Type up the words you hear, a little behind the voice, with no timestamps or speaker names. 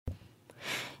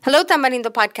Hello,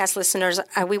 Tamarindo podcast listeners.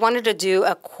 We wanted to do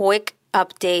a quick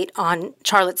update on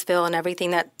Charlottesville and everything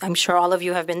that I'm sure all of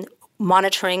you have been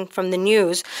monitoring from the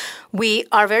news. We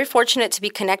are very fortunate to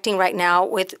be connecting right now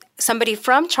with somebody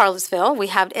from Charlottesville. We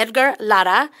have Edgar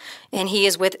Lara, and he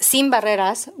is with Sin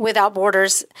Barreras, Without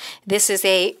Borders. This is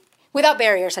Without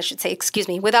Barriers, I should say,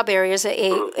 Without Barriers,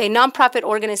 a nonprofit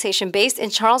organization based in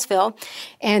Charlottesville.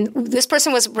 And this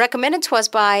person was recommended to us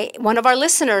by one of our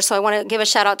listeners, so I want to give a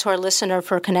shout out to our listener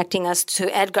for connecting us to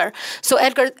Edgar. So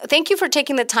Edgar, thank you for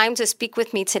taking the time to speak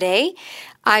with me today.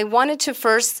 I wanted to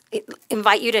first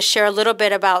invite you to share a little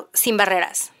bit about Sin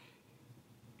Barreras.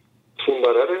 Sin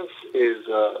Barreras is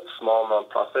a small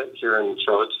nonprofit here in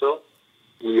Charlottesville.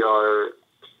 We are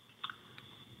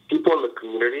people in the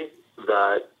community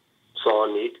that saw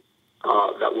a need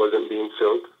that wasn't being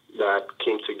filled, that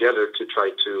came together to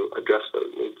try to address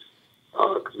those needs.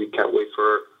 Because we can't wait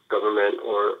for government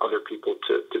or other people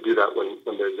to do that when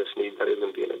there's this need that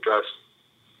isn't being addressed.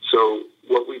 So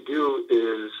what we do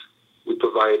is we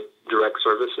provide direct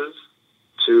services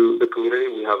to the community.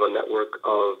 We have a network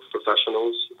of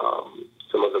professionals.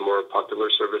 Some of the more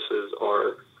popular services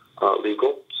are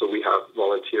legal. So we have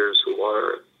volunteers who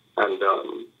are, and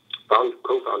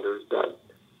co-founders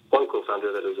one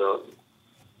co-founder that is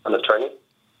an attorney,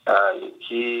 and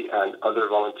he and other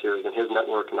volunteers in his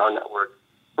network and our network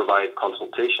provide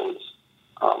consultations.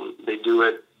 They do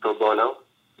it pro bono,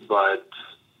 but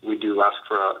we do ask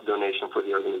for a donation for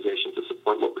the organization to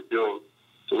support what we're doing.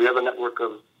 So we have a network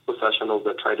of professionals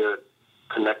that try to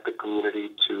connect the community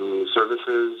to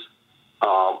services,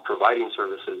 providing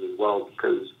services as well,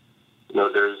 because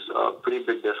there's a pretty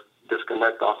big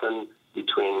disconnect often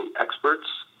between experts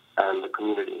and the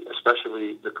community,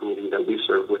 especially the community that we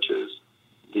serve, which is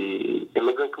the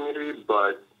immigrant community,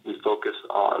 but we focus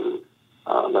on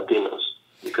Latinos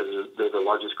because they're the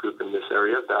largest group in this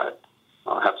area that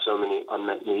have so many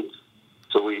unmet needs.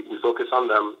 So we focus on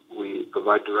them. We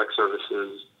provide direct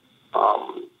services,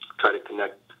 try to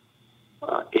connect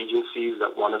agencies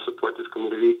that want to support this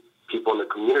community, people in the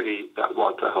community that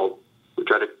want to help. We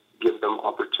try to give them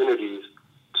opportunities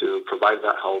to provide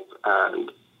that help and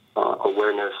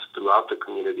awareness throughout the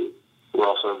community. We're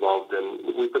also involved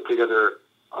we put together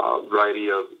a variety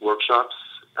of workshops,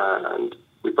 and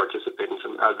we participate in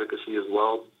some advocacy as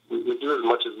well. We do as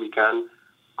much as we can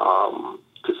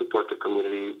to support the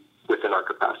community within our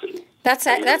capacity. That's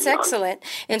excellent.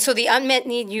 And so the unmet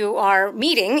need you are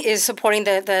meeting is supporting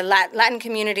the Latin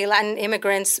community, Latin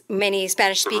immigrants, many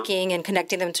Spanish-speaking, and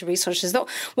connecting them to resources.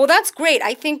 Well, that's great.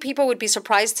 I think people would be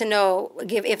surprised to know,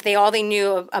 if they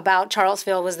knew about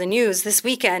Charlottesville was the news this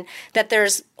weekend, that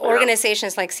there's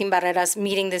organizations like Sin Barreras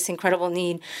meeting this incredible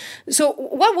need. So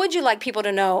what would you like people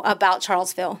to know about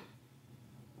Charlottesville?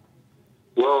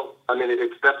 Well,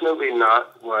 it's definitely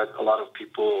not what a lot of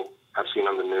people have seen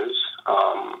on the news.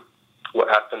 What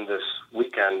happened this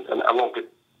weekend, and I won't get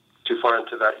too far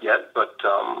into that yet, but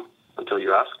until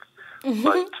you ask. Mm-hmm.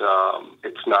 But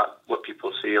it's not what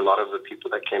people see. A lot of the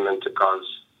people that came in to cause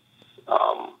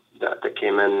that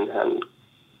came in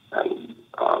and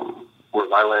were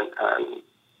violent and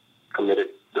committed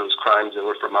those crimes and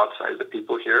were from outside the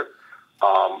people here.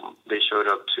 They showed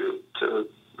up to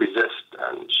resist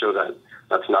and show that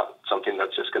that's not something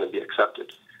that's just going to be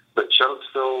accepted. But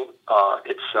Charlottesville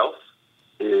itself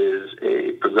is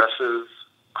a progressive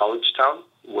college town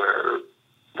where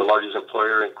the largest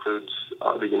employer includes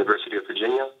the University of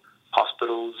Virginia,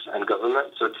 hospitals, and government.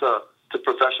 So it's a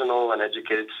professional and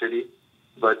educated city.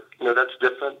 But, that's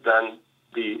different than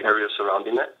the area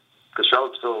surrounding it. Because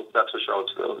Charlottesville, that's what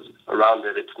Charlottesville is. Around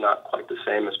it, it's not quite the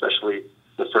same, especially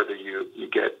the further you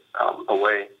get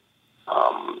away.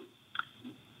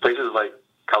 Places like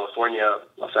California,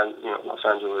 Los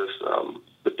Angeles,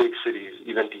 the big cities,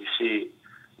 even D.C.,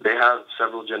 they have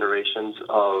several generations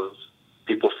of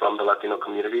people from the Latino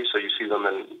community, so you see them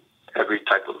in every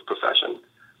type of profession,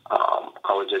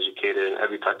 college educated,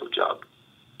 every type of job.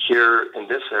 Here in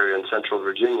this area, in Central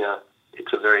Virginia,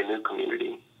 it's a very new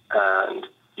community, and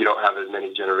you don't have as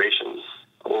many generations,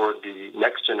 or the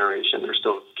next generation, they're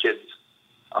still kids.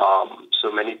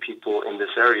 So many people in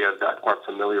this area that aren't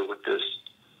familiar with this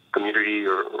community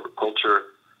or culture,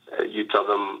 you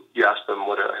ask them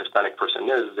what a Hispanic person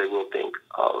is, they will think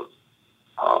of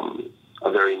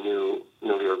a very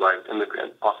newly arrived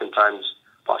immigrant, oftentimes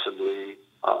possibly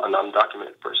an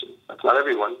undocumented person. That's not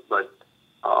everyone, but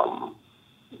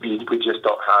we just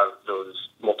don't have those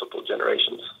multiple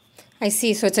generations. I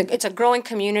see. So it's a growing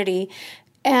community.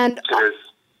 And it is.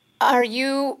 Are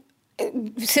you,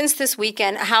 since this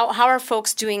weekend, how are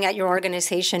folks doing at your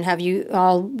organization? Have you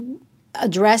all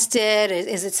addressed it?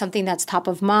 Is it something that's top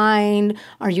of mind?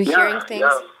 Are you hearing things?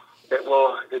 Yeah.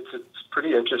 It's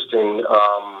pretty interesting.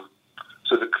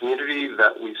 So the community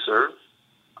that we serve,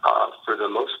 for the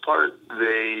most part,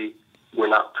 they were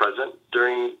not present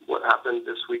during what happened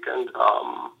this weekend,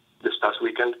 this past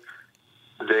weekend.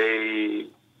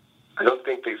 I don't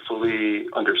think they fully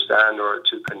understand or are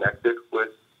too connected with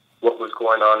what was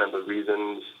going on and the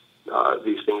reasons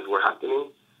these things were happening.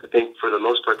 I think for the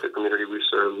most part, the community we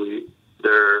serve,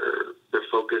 they're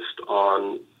focused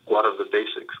on a lot of the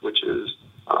basics, which is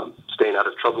staying out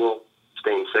of trouble,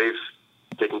 staying safe,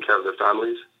 taking care of their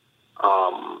families.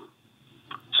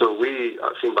 So we,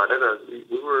 Sin Barreras,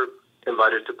 we were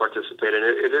invited to participate, and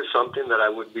it is something that I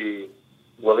would be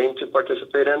willing to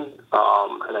participate in,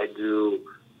 and I do,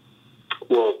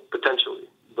 well, potentially,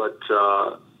 but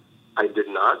I did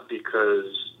not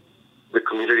because the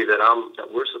community that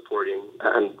we're supporting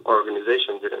and our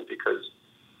organization didn't, because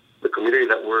the community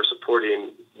that we're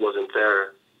supporting wasn't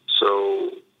there.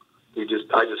 So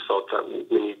I just felt that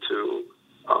we need to,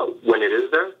 when it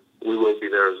is there, we will be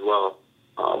there as well.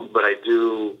 But I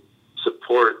do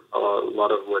support a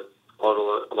lot of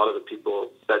the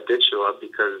people that did show up,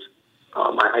 because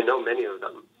I know many of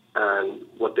them and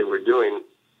what they were doing.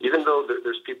 Even though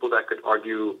there's people that could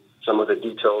argue some of the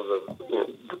details of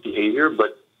the behavior,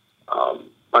 but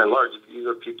by and large, these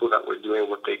are people that were doing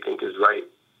what they think is right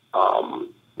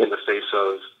in the face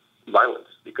of violence,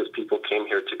 because people came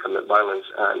here to commit violence,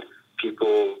 and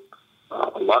people,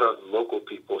 a lot of local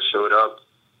people showed up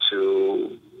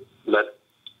to let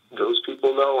those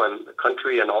people know, and the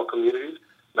country and all communities,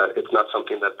 that it's not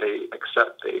something that they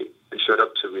accept. They showed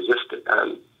up to resist it,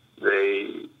 and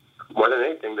they, more than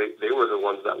anything, they were the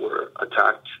ones that were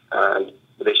attacked, and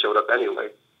they showed up anyway.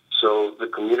 So the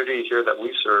community here that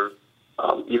we serve,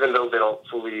 even though they don't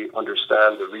fully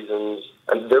understand the reasons,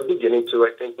 and they're beginning to,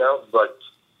 I think, now, but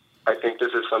I think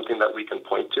this is something that we can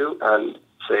point to and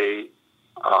say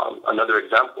another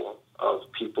example of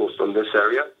people from this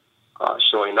area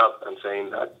showing up and saying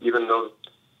that even though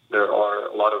there are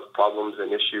a lot of problems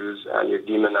and issues and you're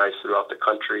demonized throughout the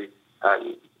country,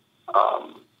 and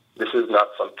this is not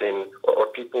something, or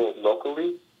people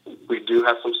locally, we do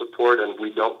have some support, and we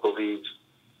don't believe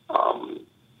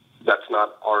that's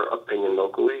not our opinion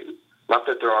locally. Not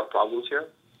that there aren't problems here,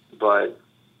 but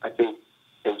I think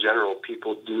in general,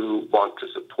 people do want to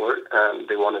support and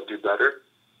they want to do better.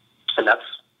 And that's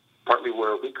partly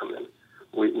where we come in.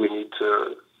 We need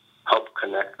to help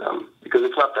connect them, because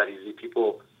it's not that easy.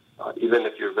 People, even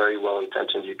if you're very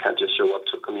well-intentioned, you can't just show up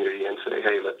to a community and say,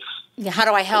 hey, let's... Yeah, how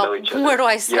do I help? Where do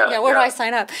I do I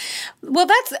sign up? Well,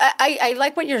 that's I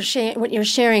like what you're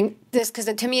sharing this, because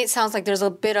to me it sounds like there's a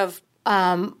bit of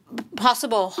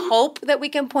possible hope that we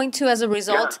can point to as a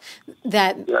result.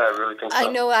 I really think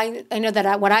so. I know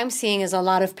that what I'm seeing is a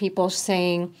lot of people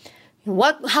saying,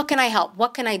 how can I help?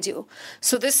 What can I do?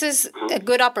 So this is a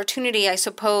good opportunity, I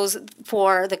suppose,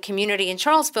 for the community in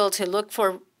Charlottesville to look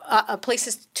for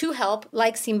places to help,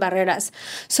 like Sin Barreras.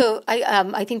 So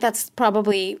I think that's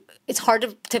probably, it's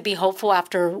hard to be hopeful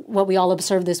after what we all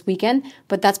observed this weekend,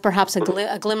 but that's perhaps a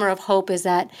glimmer of hope, is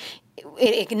that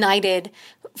it ignited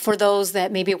for those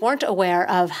that maybe weren't aware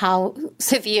of how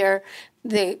severe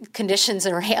the conditions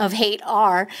of hate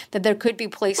are, that there could be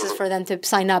places for them to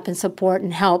sign up and support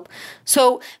and help.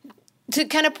 So to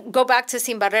kind of go back to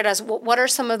Sin Barreras, what are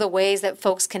some of the ways that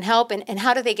folks can help, and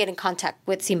how do they get in contact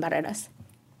with Sin Barreras?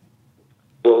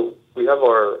 Well, we have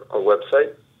our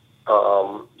website.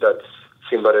 That's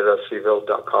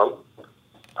sinbarrerascivil.com.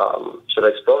 Should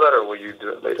I spell that, or will you do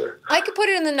it later? I could put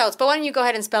it in the notes, but why don't you go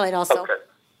ahead and spell it also?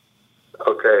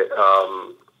 Okay.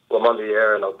 Well, I'm on the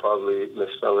air, and I'll probably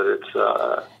misspell it. It's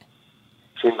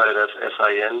Sin Barreras,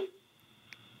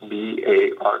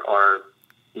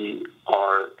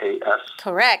 SINBARRERAS.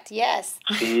 Correct, yes.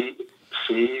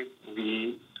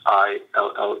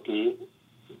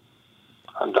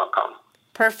 CVILLE.com.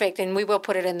 Perfect, and we will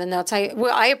put it in the notes.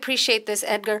 I appreciate this,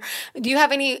 Edgar. Do you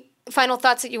have any final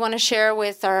thoughts that you want to share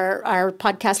with our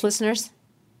podcast listeners?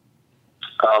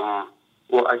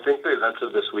 Well, I think the events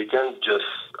of this weekend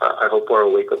I hope are a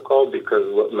wake-up call,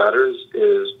 because what matters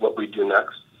is what we do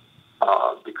next.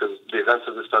 Because the events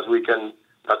of this past weekend,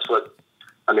 that's what,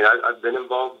 I've been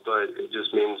involved, but it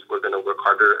just means we're going to work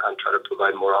harder and try to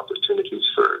provide more opportunities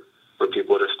for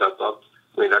people to step up.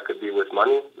 That could be with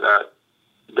money. That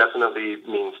definitely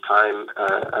means time,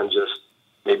 and just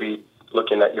maybe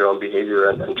looking at your own behavior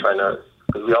and trying to,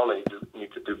 because we all need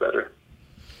to do better.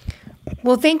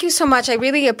 Well, thank you so much. I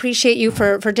really appreciate you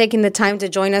for taking the time to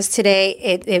join us today.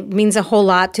 It means a whole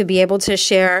lot to be able to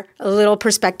share a little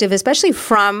perspective, especially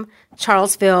from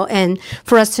Charlottesville, and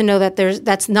for us to know that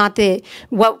that's not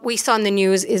what we saw in the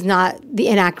news is not the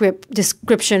inaccurate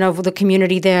description of the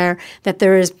community there, that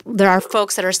there are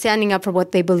folks that are standing up for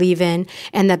what they believe in,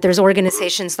 and that there's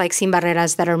organizations like Sin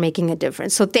Barreras that are making a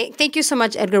difference. So thank you so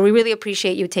much, Edgar. We really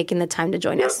appreciate you taking the time to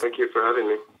join us. Thank you for having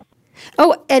me.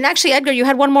 Oh, and actually, Edgar, you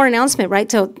had one more announcement,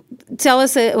 right? So tell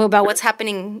us about what's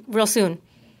happening real soon.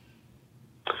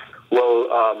 Well,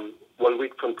 1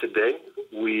 week from today,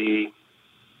 we're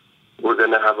going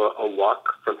to have a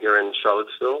walk from here in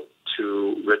Charlottesville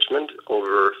to Richmond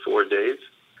over 4 days.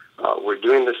 We're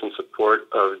doing this in support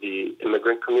of the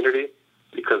immigrant community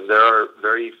because there are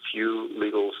very few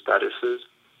legal statuses,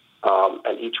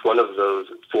 and each one of those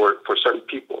for certain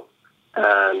people.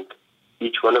 And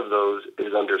each one of those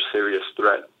is under serious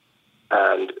threat.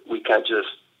 And we can't just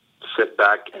sit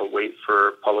back and wait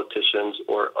for politicians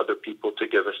or other people to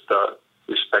give us the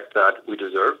respect that we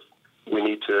deserve. We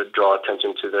need to draw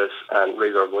attention to this and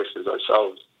raise our voices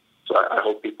ourselves. So I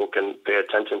hope people can pay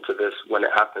attention to this when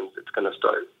it happens. It's going to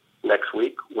start next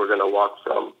week. We're going to walk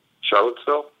from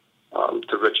Charlottesville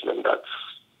to Richmond.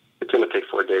 It's going to take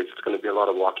 4 days. It's going to be a lot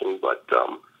of walking, but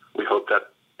we hope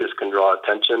that this can draw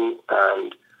attention,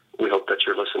 and we hope that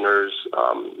your listeners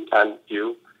and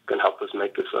you can help us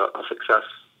make this a success.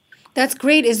 That's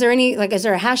great. Is there a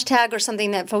hashtag or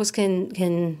something that folks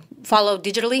can follow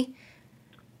digitally?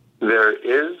 There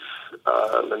is.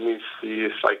 Let me see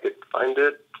if I could find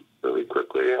it really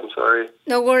quickly. I'm sorry.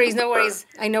 No worries.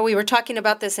 I know we were talking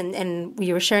about this and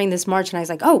we were sharing this march, and I was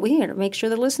like, oh, we need to make sure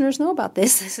the listeners know about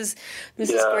this. This is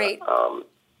great.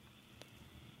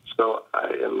 So I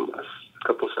am a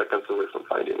couple seconds away from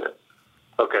finding it.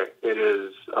 Okay, it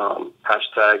is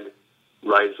hashtag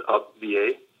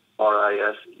RiseUpVA,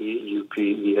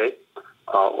 RISEUPVA,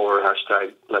 or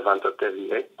hashtag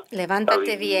LevántateVA.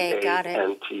 LevántateVA, got it.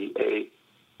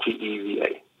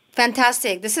 LevántaTEVA.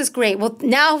 Fantastic. This is great. Well,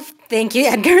 now, thank you,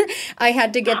 Edgar. I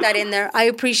had to get that in there. I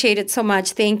appreciate it so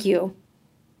much. Thank you.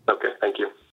 Okay, thank you.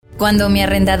 Cuando mi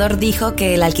arrendador dijo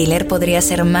que el alquiler podría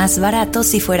ser más barato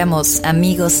si fuéramos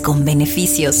amigos con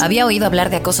beneficios. Había oído hablar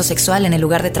de acoso sexual en el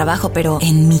lugar de trabajo, pero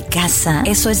en mi casa,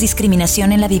 eso es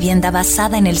discriminación en la vivienda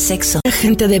basada en el sexo. La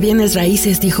gente de bienes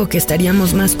raíces dijo que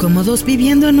estaríamos más cómodos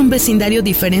viviendo en un vecindario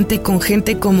diferente con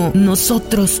gente como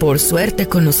nosotros. Por suerte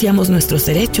conocíamos nuestros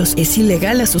derechos. Es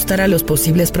ilegal asustar a los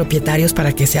posibles propietarios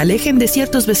para que se alejen de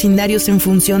ciertos vecindarios en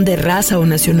función de raza o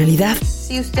nacionalidad.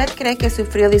 Si usted cree que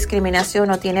sufrió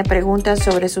discriminación o tiene preguntas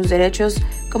sobre sus derechos,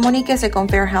 comuníquese con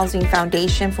Fair Housing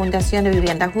Foundation, Fundación de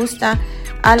Vivienda Justa,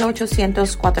 al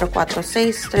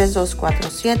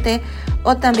 800-446-3247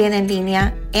 o también en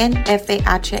línea en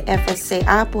fhfca.org.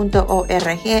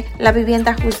 La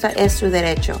vivienda justa es su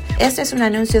derecho. Este es un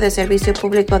anuncio de servicio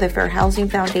público de Fair Housing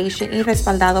Foundation y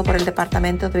respaldado por el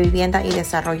Departamento de Vivienda y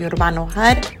Desarrollo Urbano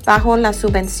HUD bajo la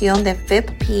subvención de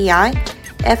FIP-PI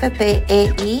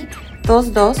FPEI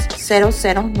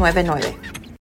 220099.